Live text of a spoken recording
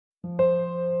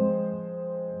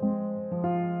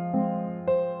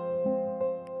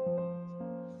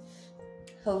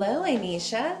Hello,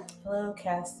 Anisha. Hello,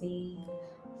 Cassie.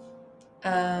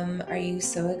 Are you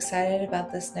so excited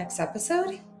about this next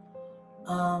episode?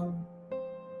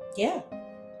 Yeah.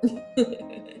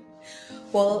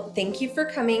 Well, thank you for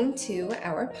coming to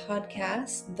our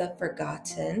podcast, The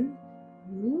Forgotten.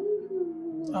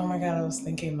 Oh my God, I was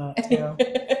thinking that too.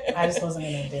 I just wasn't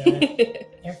going to do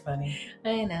it. You're funny.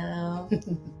 I know.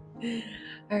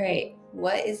 All right.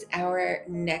 What is our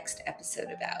next episode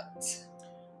about?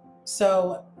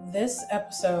 So this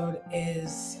episode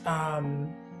is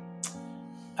about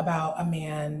a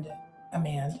man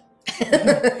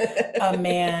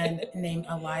named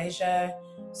Elijah.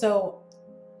 So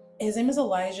his name is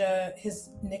Elijah.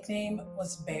 His nickname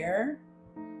was Bear,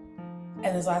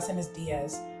 and his last name is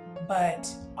Diaz.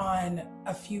 But on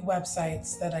a few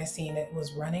websites that I seen, it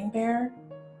was Running Bear.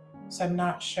 So I'm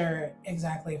not sure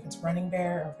exactly if it's Running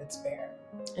Bear or if it's Bear.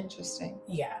 Interesting.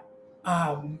 Yeah.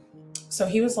 So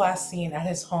he was last seen at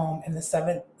his home in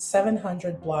the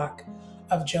 700 block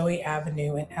of Joey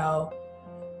Avenue in I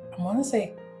want to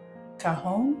say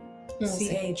Cajon?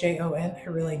 Cajon. I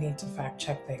really need to fact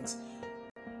check things.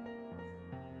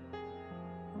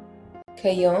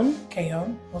 Cajon?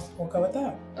 We'll go with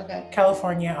that. Okay.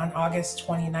 California on August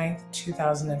 29th,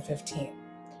 2015.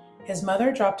 His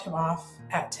mother dropped him off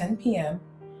at 10 p.m.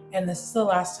 and this is the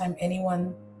last time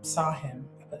anyone saw him,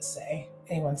 let's say.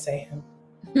 Anyone say him.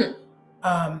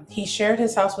 He shared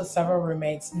his house with several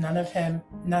roommates, none of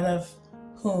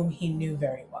whom he knew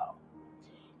very well.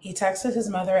 He texted his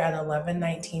mother at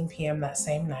 11:19 p.m. that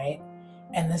same night,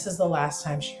 and this is the last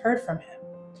time she heard from him.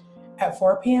 At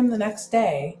 4 p.m. the next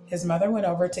day, his mother went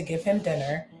over to give him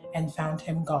dinner and found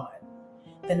him gone.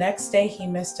 The next day, he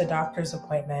missed a doctor's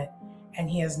appointment, and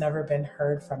he has never been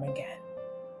heard from again.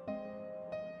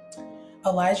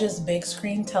 Elijah's big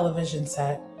screen television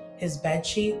set, his bed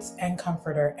sheets and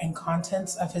comforter, and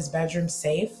contents of his bedroom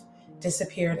safe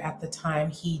disappeared at the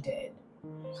time he did,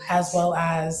 as well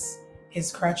as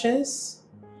his crutches,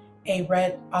 a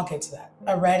red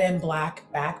and black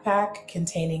backpack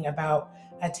containing about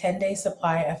a 10-day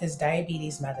supply of his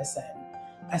diabetes medicine,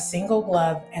 a single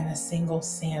glove, and a single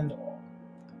sandal.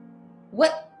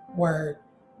 What? We're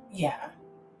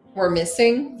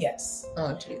missing? Yes.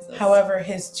 Oh, Jesus. However,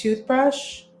 his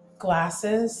toothbrush,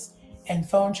 glasses, and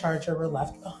phone charger were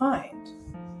left behind.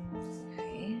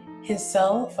 Okay. His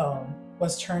cell phone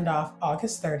was turned off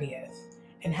August 30th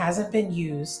and hasn't been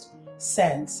used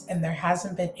since, and there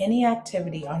hasn't been any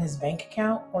activity on his bank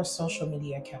account or social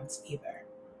media accounts either.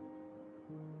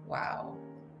 Wow.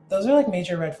 Those are like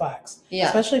major red flags. Yeah.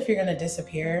 Especially if you're going to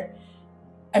disappear.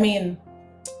 I mean,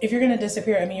 if you're going to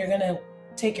disappear, you're going to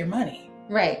take your money.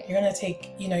 Right. You're going to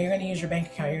take, you're going to use your bank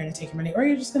account, you're going to take your money, or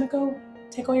you're just going to go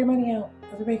take all your money out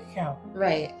of your bank account.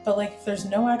 Right. But like, if there's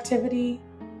no activity,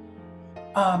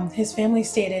 his family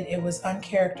stated it was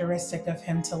uncharacteristic of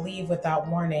him to leave without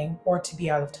warning or to be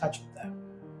out of touch with them.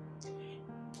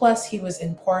 Plus, he was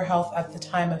in poor health at the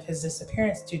time of his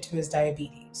disappearance due to his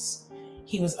diabetes.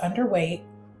 He was underweight,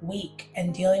 weak,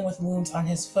 and dealing with wounds on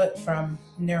his foot from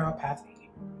neuropathy.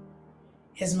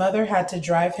 His mother had to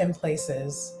drive him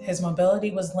places, his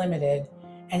mobility was limited,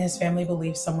 and his family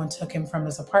believes someone took him from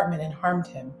his apartment and harmed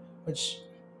him, which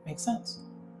makes sense.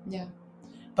 Yeah.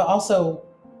 But also,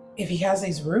 if he has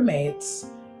these roommates,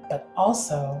 but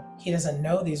also he doesn't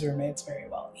know these roommates very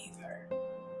well either.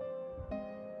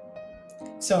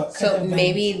 So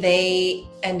maybe they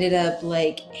ended up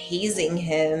like hazing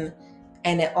him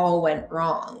and it all went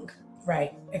wrong.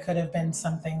 Right. It could have been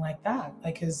something like that.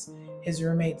 Like his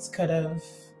roommates could have,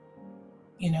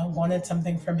 wanted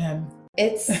something from him.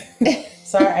 It's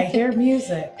sorry, I hear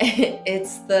music.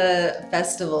 It's the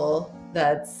festival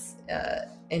that's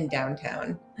in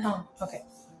downtown. Oh, okay.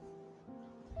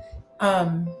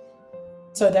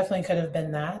 So it definitely could have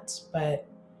been that, but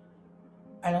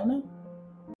I don't know.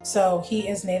 So he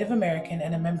is Native American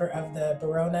and a member of the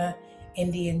Barona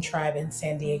Indian tribe in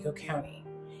San Diego County.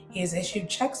 He is issued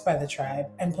checks by the tribe,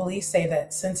 and police say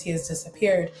that since he has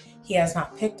disappeared, he has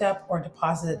not picked up or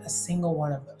deposited a single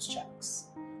one of those checks.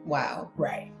 Wow.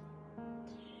 Right.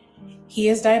 He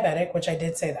is diabetic, which I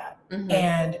did say that. Mm-hmm.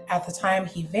 And at the time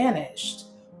he vanished,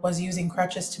 was using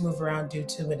crutches to move around due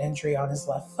to an injury on his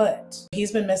left foot.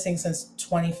 He's been missing since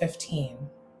 2015,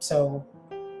 so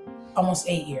almost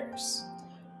 8 years.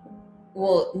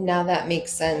 Well, now that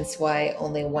makes sense why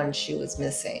only one shoe was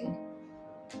missing.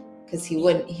 Because he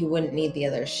wouldn't need the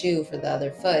other shoe for the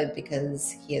other foot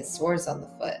because he has sores on the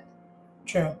foot.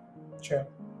 True.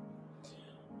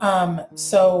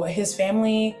 So his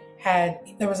family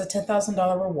there was a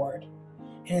 $10,000 reward,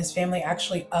 and his family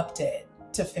actually upped it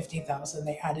to $50,000.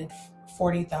 They added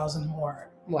 $40,000 more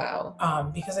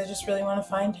Wow. Because I just really want to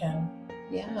find him.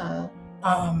 Yeah.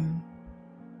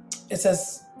 It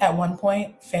says at one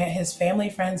point, his family,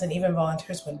 friends, and even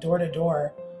volunteers went door to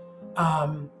door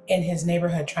in his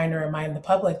neighborhood trying to remind the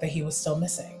public that he was still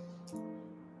missing.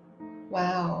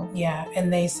 Wow. Yeah,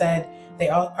 and they said they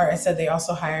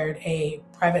also hired a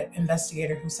private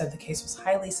investigator who said the case was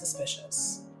highly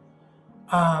suspicious.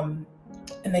 And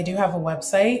they do have a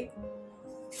website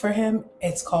for him.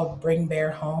 It's called Bring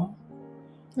Bear Home.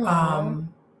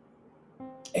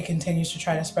 It continues to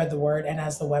try to spread the word, and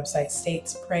as the website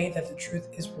states, pray that the truth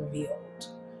is revealed.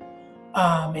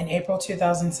 In April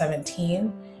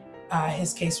 2017,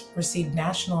 his case received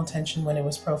national attention when it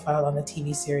was profiled on the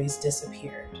TV series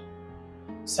Disappeared.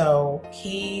 So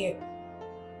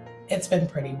it's been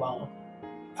pretty well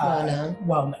known.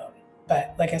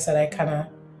 But like I said, I kind of,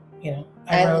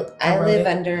 I live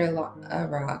under a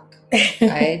rock.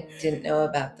 I didn't know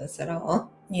about this at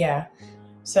all. Yeah.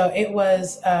 So it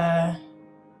was well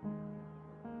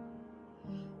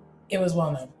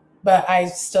known, but I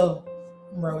still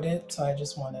wrote it, so I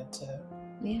just wanted to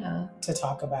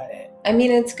talk about it. I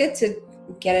mean, it's good to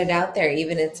get it out there,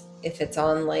 even if it's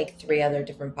on like 3 other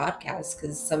different podcasts,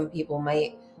 because some people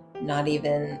might not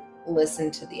even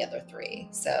listen to the other 3.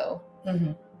 So,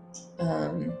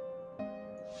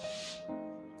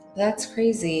 that's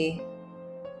crazy.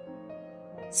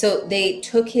 So they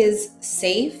took his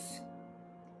safe.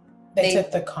 They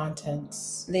took the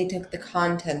contents. They took the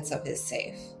contents of his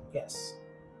safe. Yes.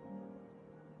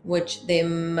 Which they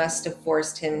must have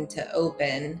forced him to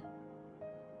open.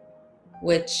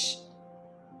 Which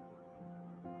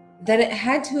then it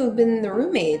had to have been the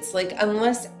roommates, like,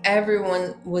 unless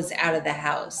everyone was out of the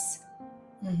house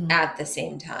at the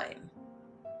same time.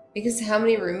 Because how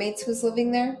many roommates was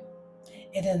living there?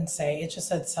 It didn't say. It just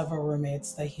said several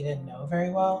roommates that he didn't know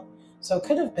very well. So it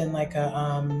could have been like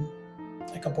a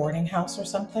boarding house or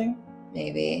something.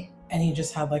 Maybe. And he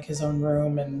just had like his own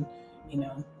room and,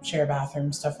 share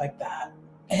bathroom, stuff like that.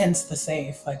 Hence the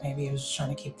safe. Like maybe he was just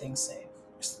trying to keep things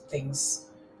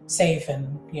safe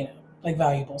and, like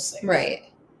valuables safe.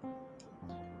 Right.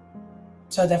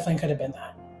 So it definitely could have been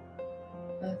that.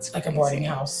 That's like crazy. A boarding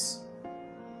house.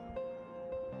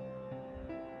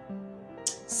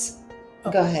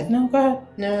 Go ahead. No, go ahead.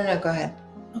 No, go ahead.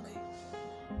 Okay.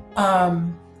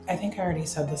 I think I already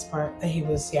said this part that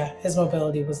his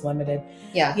mobility was limited.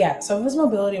 Yeah. Yeah. So if his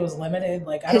mobility was limited,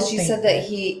 like I don't think. Because you said that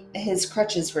his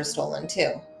crutches were stolen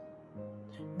too.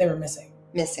 They were missing.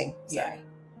 Sorry. Yeah.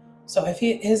 So if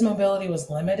his mobility was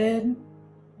limited,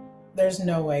 there's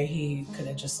no way he could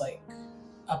have just like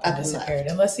up and disappeared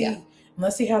unless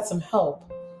he had some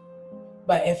help.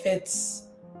 But if it's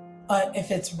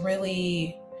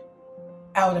really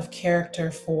out of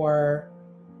character for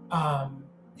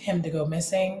him to go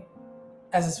missing,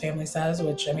 as his family says,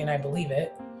 which I mean I believe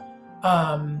it,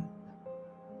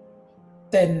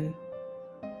 then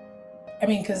I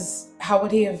mean, because how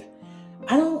would he have?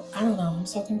 I don't know. I'm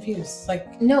so confused.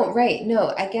 Like, no, right?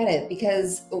 No, I get it.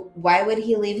 Because why would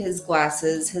he leave his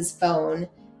glasses, his phone,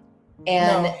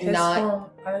 and phone,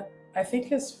 I think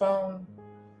his phone.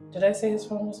 Did I say his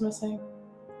phone was missing?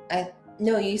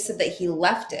 No, you said that he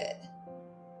left it.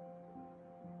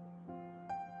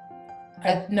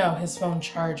 No, his phone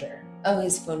charger. Oh,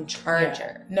 his phone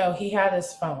charger. Yeah. No, he had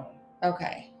his phone.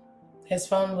 Okay. His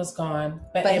phone was gone,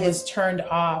 but it was turned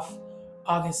off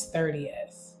August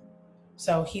 30th.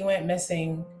 So he went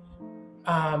missing,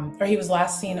 or he was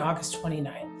last seen August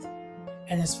 29th,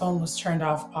 and his phone was turned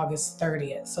off August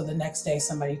 30th. So the next day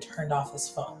somebody turned off his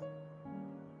phone.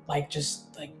 Like,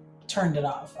 just like turned it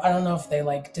off. I don't know if they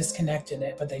like disconnected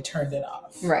it, but they turned it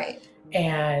off. Right.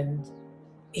 And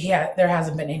there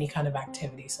hasn't been any kind of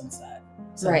activity since that.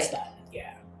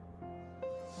 Yeah.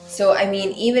 So, I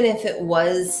mean, even if it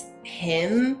was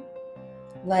him,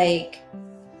 like,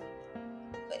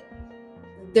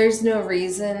 there's no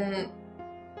reason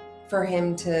for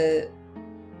him to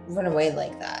run away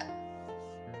like that.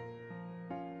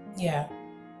 Yeah.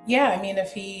 Yeah, I mean,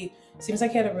 seems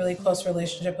like he had a really close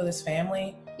relationship with his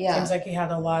family. Yeah. Seems like he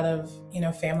had a lot of,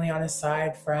 family on his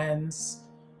side, friends.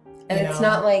 And it's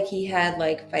not like he had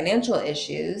like financial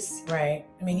issues. Right.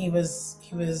 I mean, he was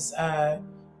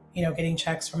getting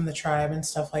checks from the tribe and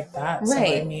stuff like that. Right.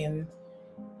 So, I mean,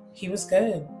 he was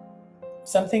good.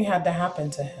 Something had to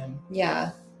happen to him.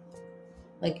 Yeah.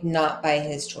 Like, not by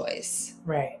his choice.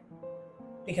 Right.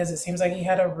 Because it seems like he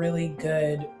had a really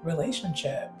good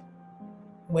relationship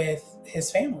with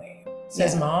his family. So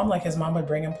his mom would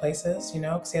bring him places,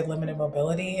 because he had limited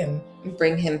mobility, and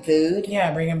bring him food.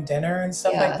 Yeah, bring him dinner and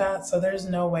stuff like that. So there's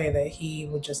no way that he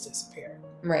would just disappear.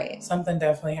 Right. Something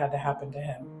definitely had to happen to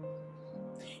him.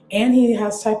 And he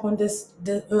has type 1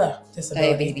 disability.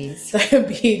 Diabetes.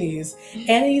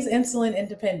 And he's insulin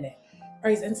independent. Or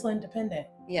he's insulin dependent.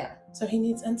 Yeah. So he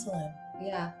needs insulin.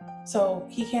 Yeah. So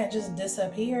he can't just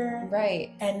disappear.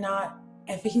 Right. And not,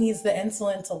 if he needs the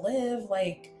insulin to live,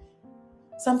 like,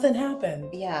 something happened.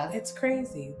 Yeah. It's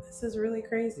crazy. This is really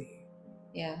crazy.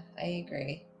 Yeah, I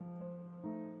agree.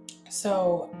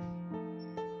 So,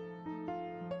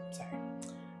 sorry.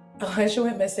 Elijah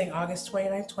went missing August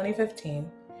 29th,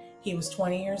 2015. He was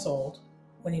 20 years old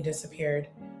when he disappeared.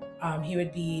 He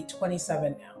would be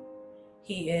 27 now.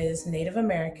 He is Native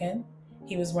American.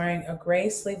 He was wearing a gray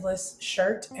sleeveless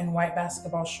shirt and white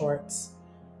basketball shorts.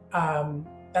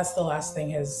 That's the last thing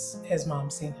his mom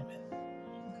seen him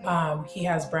in. He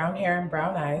has brown hair and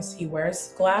brown eyes. He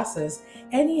wears glasses,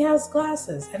 and he has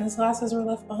glasses, and his glasses were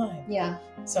left behind. Yeah.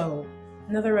 So,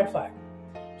 another red flag.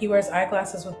 He wears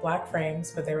eyeglasses with black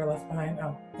frames, but they were left behind.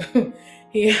 Oh.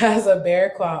 He has a bear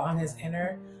claw on his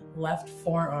inner left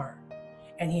forearm,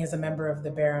 and he is a member of the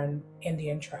Barron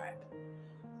Indian tribe.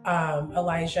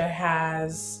 Elijah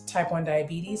has type 1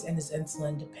 diabetes and is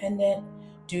insulin dependent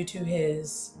due to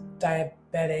his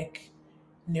diabetic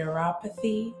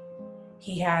neuropathy.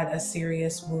 He had a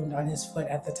serious wound on his foot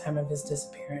at the time of his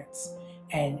disappearance,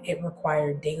 and it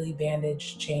required daily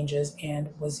bandage changes, and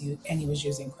he was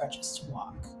using crutches to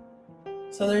walk.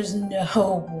 So there's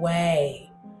no way,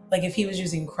 like, if he was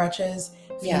using crutches,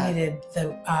 if he needed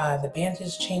the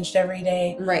bandage changed every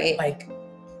day, right? Like,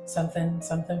 something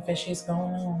fishy's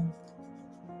going on.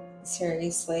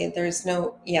 Seriously, there's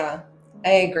no. Yeah, I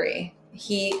agree.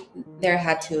 There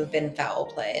had to have been foul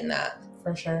play in that.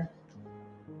 For sure.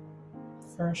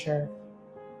 For sure.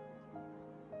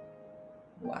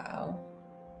 Wow.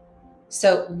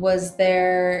 So was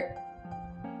there,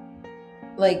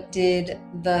 like, did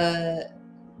the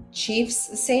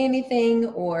chiefs say anything,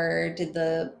 or did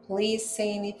the police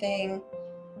say anything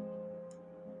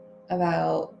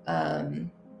about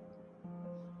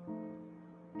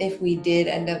if we did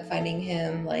end up finding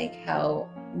him, like,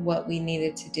 what we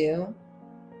needed to do?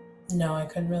 No, I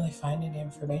couldn't really find any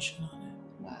information on it.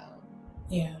 Wow.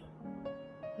 Yeah.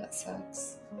 That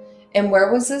sucks. And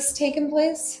where was this taking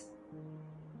place?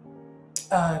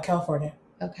 California.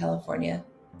 Oh, California.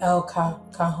 El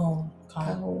Cajon.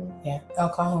 Yeah, El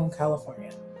Cajon,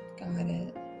 California. Got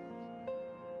it.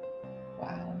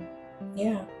 Wow.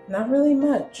 Yeah, not really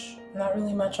much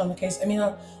on the case. I mean,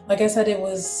 like I said, it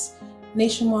was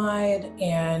nationwide,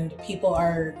 and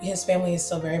his family is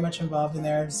still very much involved, and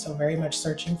they're still very much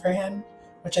searching for him,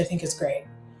 which I think is great.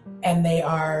 And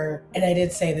I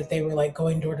did say that they were, like,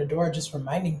 going door to door, just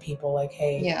reminding people, like,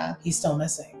 hey, he's still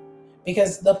missing.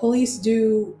 Because the police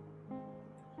do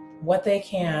what they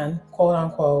can, quote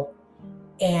unquote,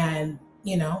 and,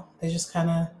 they just kind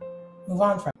of move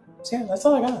on from it. So yeah, that's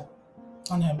all I got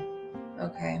on him.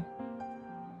 Okay.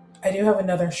 I do have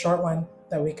another short one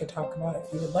that we could talk about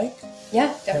if you would like.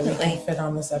 Yeah, definitely. That we can fit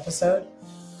on this episode.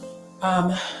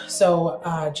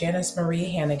 So Janice Marie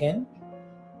Hannigan,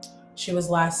 she was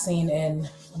last seen in,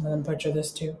 I'm going to butcher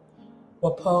this too,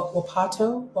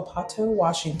 Wapato,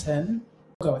 Washington.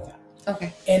 We'll go with that.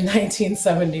 Okay. In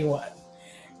 1971.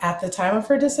 At the time of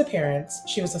her disappearance,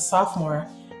 she was a sophomore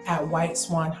at White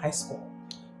Swan High School.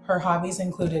 Her hobbies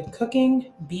included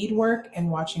cooking, beadwork, and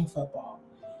watching football.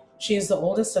 She is the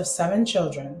oldest of 7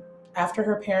 children. After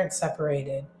her parents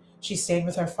separated, she stayed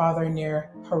with her father near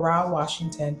Hurrah,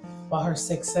 Washington, while her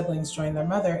 6 siblings joined their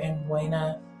mother in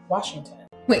Buena, Washington.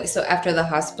 Wait, so after the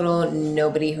hospital,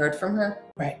 nobody heard from her?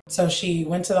 Right. So she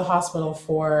went to the hospital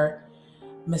for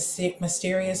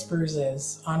mysterious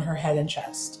bruises on her head and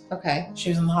chest. Okay. She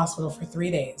was in the hospital for 3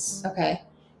 days. Okay.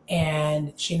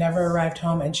 And she never arrived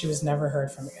home, and she was never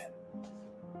heard from again.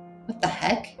 What the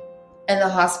heck? And the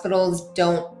hospitals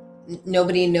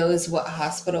nobody knows what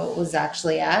hospital it was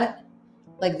actually at?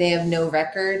 Like, they have no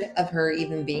record of her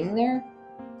even being there?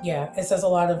 Yeah, it says a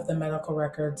lot of her medical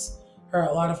records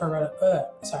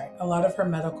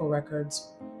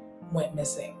went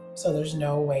missing. So there's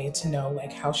no way to know,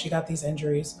 like, how she got these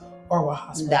injuries or what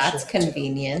hospital That's she went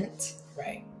convenient. To.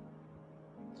 Right.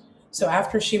 So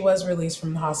after she was released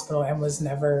from the hospital and was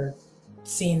never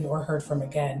seen or heard from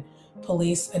again,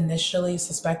 police initially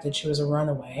suspected she was a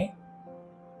runaway.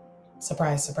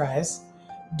 Surprise, surprise.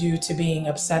 Due to being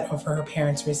upset over her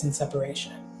parents' recent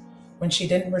separation. When she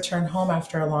didn't return home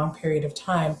after a long period of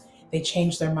time, they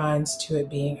changed their minds to it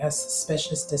being a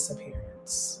suspicious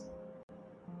disappearance.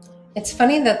 It's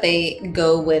funny that they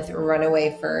go with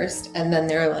runaway first, and then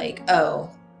they're like, oh,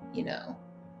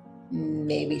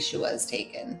 maybe she was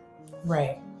taken.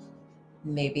 Right.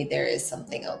 Maybe there is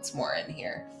something else more in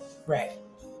here. Right.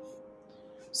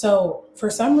 So for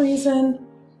some reason,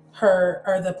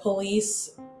 The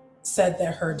police said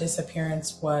that her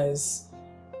disappearance was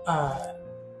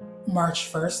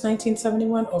March 1st,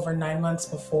 1971, over 9 months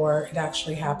before it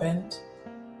actually happened.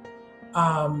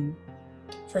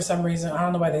 For some reason, I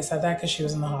don't know why they said that, because she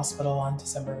was in the hospital on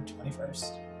December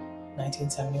 21st,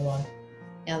 1971.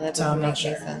 Yeah, that doesn't make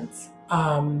any sense.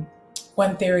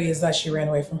 One theory is that she ran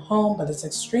away from home, but it's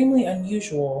extremely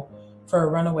unusual for a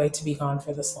runaway to be gone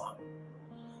for this long.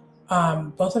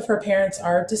 Both of her parents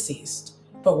are deceased,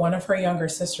 but one of her younger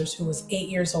sisters, who was 8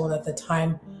 years old at the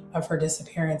time of her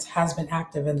disappearance, has been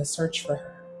active in the search for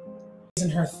her. She's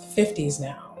in her 50s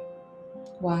now.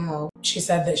 Wow. She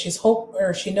said that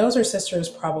she knows her sister is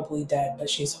probably dead, but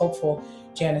she's hopeful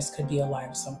Janice could be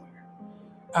alive somewhere.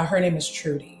 Her name is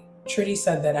Trudy. Trudy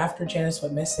said that after Janice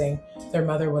went missing, their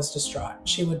mother was distraught.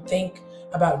 She would think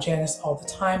about Janice all the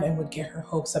time and would get her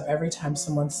hopes up every time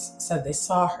someone said they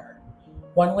saw her.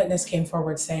 One witness came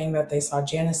forward saying that they saw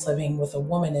Janice living with a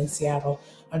woman in Seattle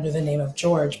under the name of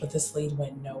George, but this lead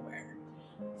went nowhere.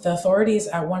 The authorities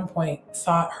at one point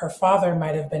thought her father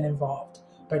might have been involved,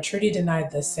 but Trudy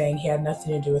denied this, saying he had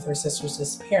nothing to do with her sister's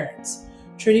disappearance.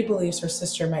 Trudy believes her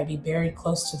sister might be buried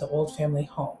close to the old family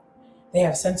home. They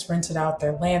have since rented out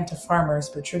their land to farmers,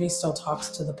 but Trudy still tries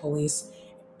to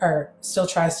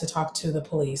talk to the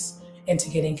police into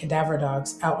getting cadaver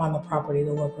dogs out on the property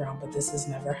to look around, but this has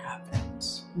never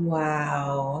happened.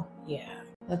 Wow. Yeah.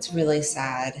 That's really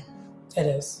sad. It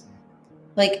is.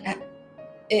 Like,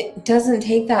 it doesn't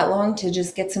take that long to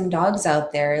just get some dogs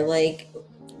out there. Like,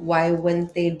 why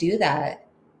wouldn't they do that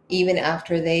even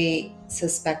after they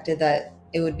suspected that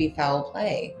it would be foul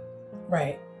play?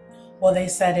 Right. Well, they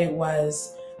said it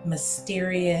was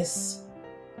mysterious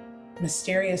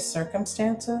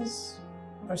circumstances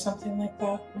or something like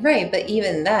that. Right, but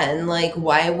even then, like,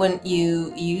 why wouldn't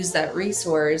you use that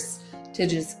resource to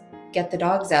just get the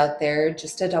dogs out there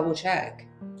just to double check?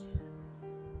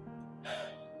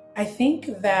 I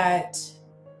think that,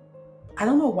 I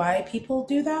don't know why people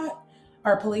do that.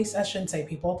 Or police, I shouldn't say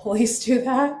people, police do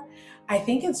that. I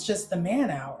think it's just the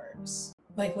man hours.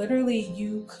 Like, literally,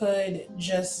 you could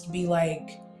just be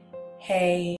like,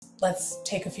 hey, let's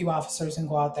take a few officers and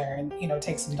go out there and,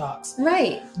 take some dogs.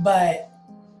 Right. But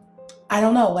I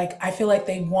don't know. Like, I feel like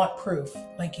they want proof.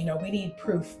 Like, we need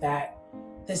proof that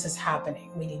this is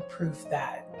happening. We need proof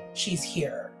that she's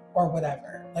here or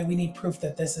whatever. Like, we need proof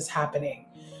that this is happening.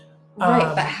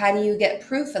 Right. But how do you get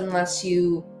proof unless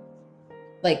you,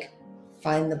 like,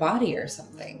 find the body or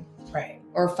something? Right.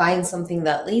 Or find something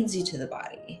that leads you to the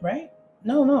body? Right.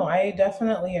 No, I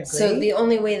definitely agree. So the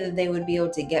only way that they would be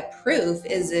able to get proof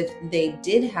is if they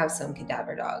did have some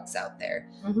cadaver dogs out there.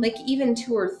 Mm-hmm. Like, even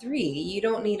 2 or 3. You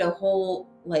don't need a whole,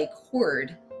 like,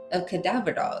 horde of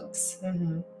cadaver dogs.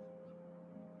 Mm-hmm.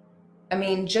 I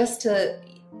mean, just to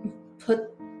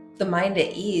put the mind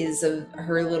at ease of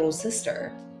her little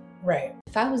sister. Right.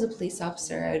 If I was a police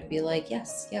officer, I would be like,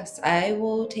 yes, I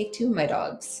will take 2 of my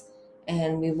dogs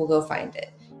and we will go find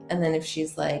it. And then if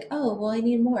she's like, oh, well, I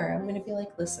need more, I'm going to be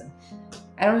like, listen,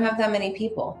 I don't have that many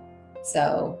people.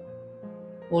 So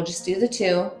we'll just do the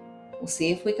 2. We'll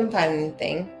see if we can find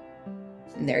anything.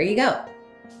 And there you go.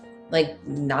 Like,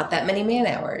 not that many man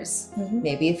hours. Mm-hmm.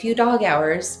 Maybe a few dog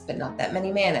hours, but not that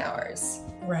many man hours.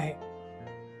 Right.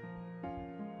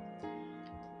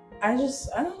 I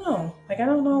don't know. Like, I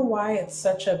don't know why it's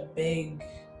such a big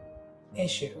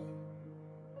issue.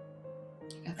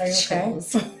 Are you okay?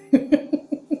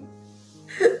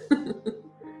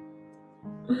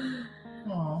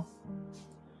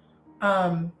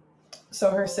 So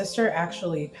her sister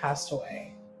actually passed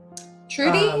away.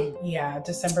 Trudy? Yeah,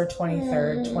 December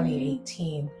 23rd,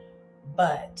 2018.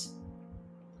 But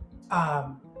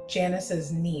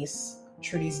Janice's niece,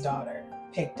 Trudy's daughter,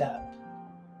 picked up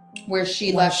where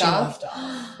she left off.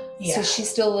 Yeah. So she's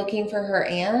still looking for her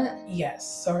aunt?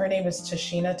 Yes. So her name is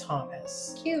Tashina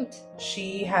Thomas. Cute.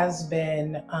 She has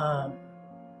been,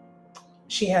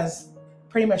 she has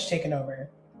pretty much taken over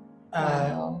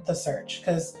the search,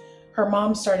 because her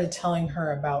mom started telling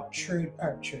her about Trudy.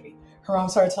 Her mom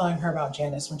started telling her about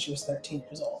Janice when she was 13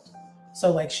 years old.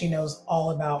 So, like, she knows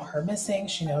all about her missing.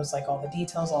 She knows, like, all the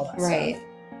details, all that stuff. Right.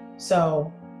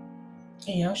 So,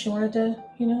 she wanted to,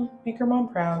 make her mom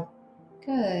proud.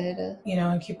 Good.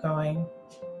 And keep going.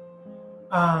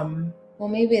 Well,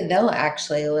 maybe they'll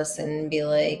actually listen and be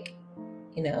like,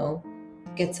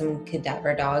 get some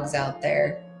cadaver dogs out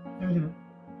there. Mm-hmm.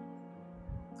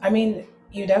 I mean,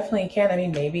 you definitely can. I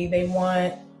mean, maybe they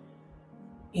want,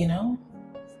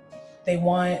 they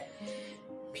want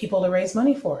people to raise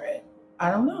money for it.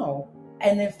 I don't know.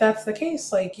 And if that's the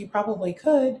case, like, you probably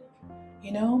could,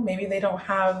 maybe they don't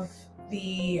have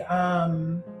the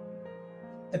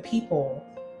the people,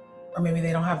 or maybe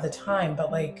they don't have the time,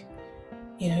 but like,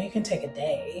 you know, you can take a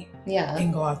day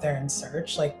and go out there and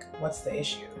search. Like, what's the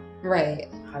issue? Right.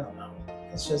 I don't know.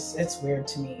 It's weird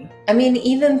to me. I mean,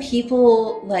 even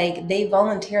people, like, they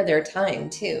volunteer their time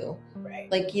too.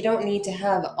 Right. Like, you don't need to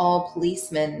have all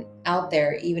policemen out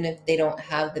there, even if they don't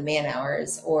have the man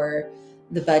hours or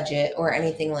the budget or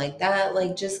anything like that.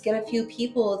 Like, just get a few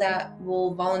people that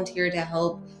will volunteer to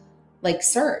help, like,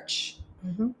 search.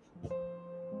 Mm-hmm.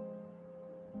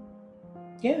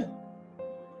 Yeah.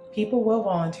 People will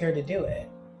volunteer to do it.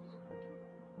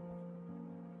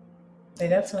 They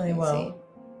definitely will.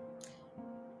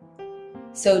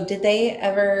 So did they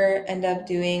ever end up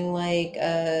doing like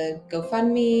a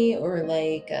GoFundMe or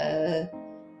like a...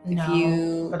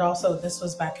 No, but also this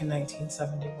was back in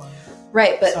 1971.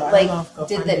 Right, but so like,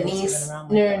 did the niece...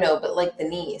 No, but like the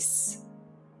niece,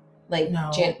 like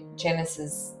no.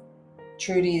 Janice's,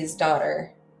 Trudy's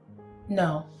daughter.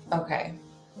 No. Okay.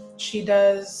 She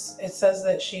does. It says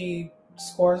that she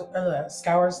scours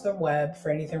the web for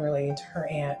anything relating to her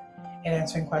aunt and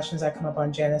answering questions that come up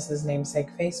on Janice's namesake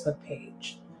Facebook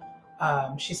page.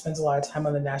 She spends a lot of time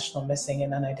on the National Missing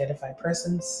and Unidentified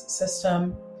Persons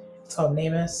System. It's called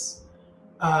NamUs.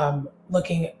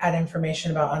 Looking at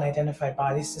information about unidentified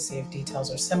bodies to see if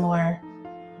details are similar.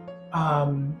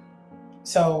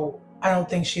 So I don't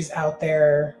think she's out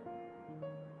there.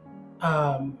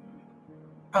 I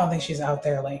don't think she's out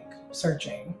there like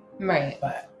searching. Right.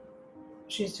 But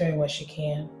she's doing what she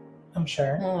can, I'm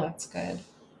sure. Oh, that's good.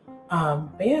 But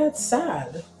yeah, it's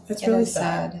sad. It's really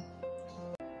sad.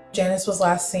 Janice was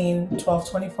last seen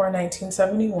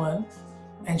 12/24/1971,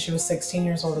 and she was 16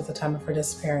 years old at the time of her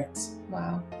disappearance.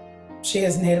 Wow. She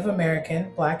is Native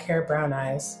American, black hair, brown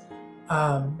eyes.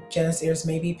 Janice's ears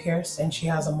may be pierced, and she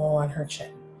has a mole on her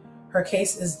chin. Her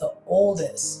case is the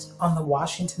oldest on the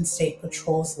Washington State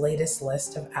Patrol's latest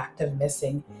list of active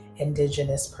missing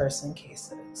Indigenous person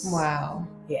cases. Wow.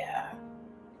 Yeah.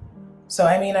 So,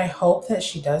 I mean, I hope that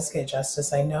she does get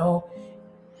justice. I know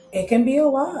it can be a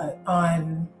lot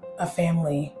on a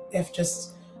family if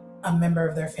just a member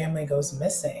of their family goes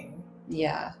missing.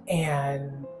 Yeah.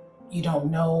 And you don't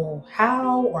know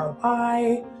how or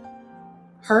why.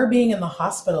 Her being in the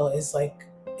hospital is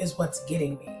what's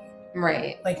getting me.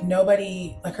 Right. Like,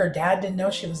 nobody, like, her dad didn't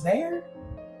know she was there.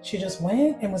 She just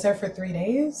went and was there for 3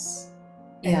 days.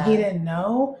 And he didn't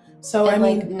know. So, and I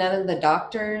mean, like, none of the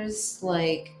doctors,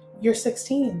 like... You're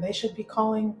 16. They should be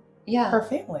calling her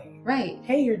family. Right.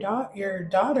 Hey, your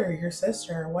daughter, your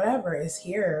sister, whatever, is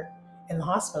here in the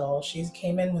hospital. She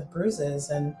came in with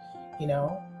bruises and, you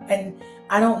know, and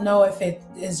I don't know if it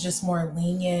is just more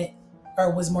lenient or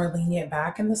was more lenient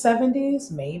back in the 70s,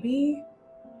 maybe.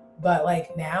 But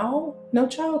like now, no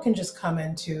child can just come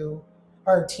into,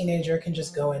 or a teenager can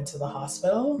just go into the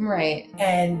hospital. Right.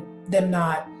 And them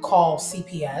not call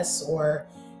CPS or,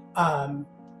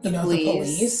 the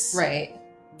police. Right.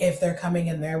 If they're coming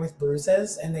in there with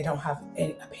bruises and they don't have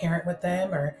a parent with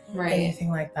them or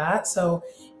anything like that. So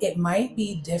it might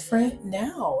be different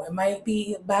now. It might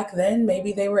be back then,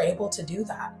 maybe they were able to do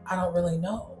that. I don't really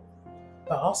know.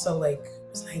 But also, like, it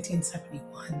was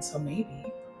 1971, so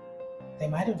maybe they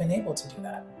might have been able to do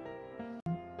that.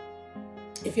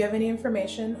 If you have any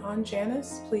information on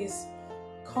Janice, please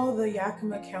call the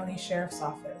Yakima County Sheriff's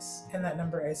Office, and that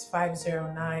number is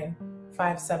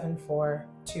 509-574-2500.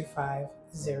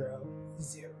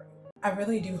 I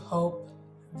really do hope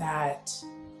that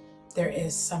there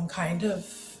is some kind of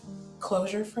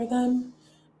closure for them,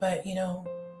 but you know,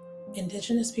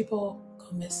 Indigenous people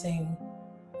go missing.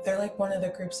 They're like one of the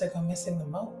groups that go missing the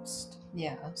most.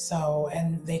 Yeah. So,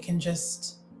 and they can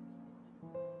just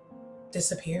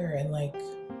disappear and like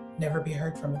never be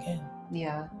heard from again.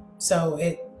 Yeah. So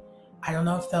I don't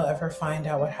know if they'll ever find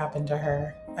out what happened to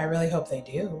her. I really hope they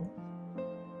do.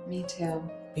 Me too.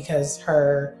 Because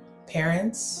her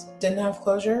parents didn't have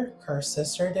closure, her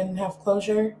sister didn't have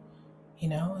closure, you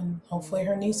know, and hopefully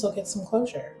her niece will get some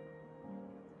closure.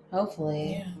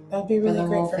 Hopefully. Yeah, that would be really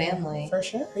great for family. For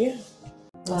sure, yeah.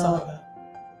 That's all I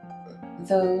got.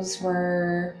 Those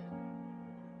were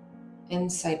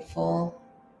insightful.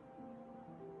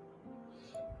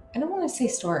 I don't want to say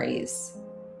stories.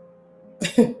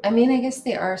 I mean, I guess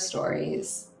they are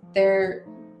stories. They're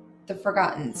the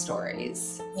forgotten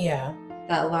stories. Yeah.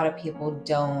 That a lot of people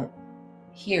don't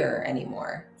hear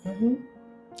anymore. Mm-hmm.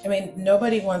 I mean,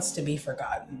 nobody wants to be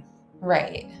forgotten.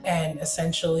 Right. And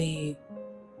essentially,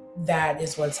 that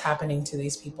is what's happening to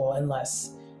these people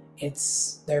unless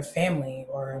it's their family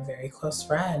or a very close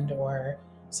friend or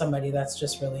somebody that's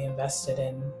just really invested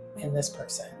in this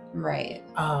person. Right.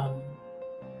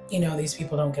 these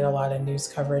people don't get a lot of news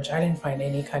coverage. I didn't find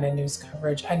any kind of news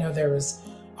coverage. I know there was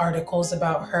articles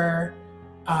about her.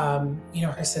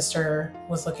 Her sister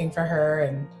was looking for her,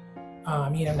 and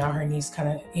now her niece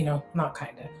now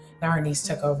her niece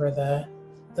took over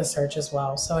the search as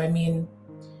well. So I mean,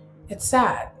 it's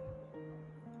sad,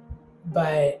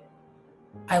 but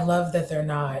I love that they're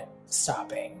not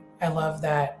stopping. I love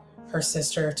that her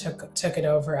sister took it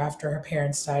over after her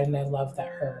parents died, and I love that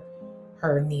her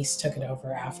niece took it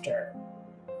over after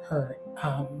her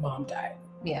mom died.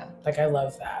 Yeah. Like, I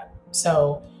love that.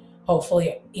 So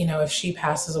hopefully, if she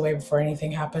passes away before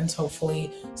anything happens,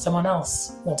 hopefully someone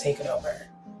else will take it over.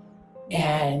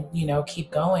 And,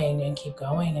 keep going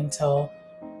until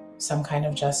some kind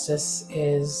of justice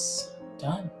is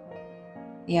done.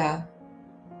 Yeah.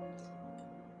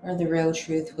 Or the real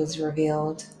truth was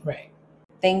revealed. Right.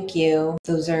 Thank you.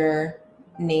 Those are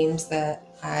names that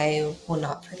I will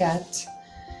not forget.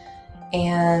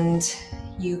 And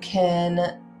you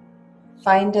can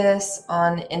find us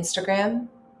on Instagram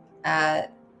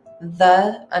at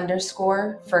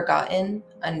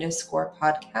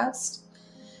 _forgotten_podcast.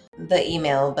 The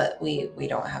email, but we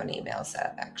don't have an email set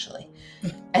up actually.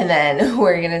 And then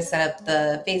we're going to set up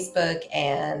the Facebook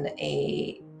and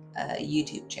a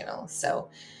YouTube channel. So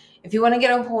if you want to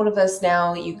get a hold of us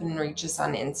now, you can reach us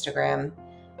on Instagram,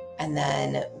 and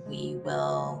then we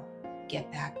will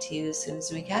get back to you as soon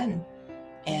as we can.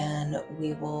 And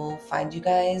we will find you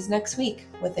guys next week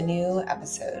with a new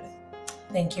episode.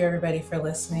 Thank you, everybody, for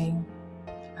listening.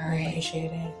 All right. I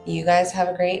appreciate it. You guys have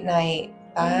a great night.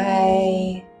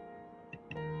 Bye.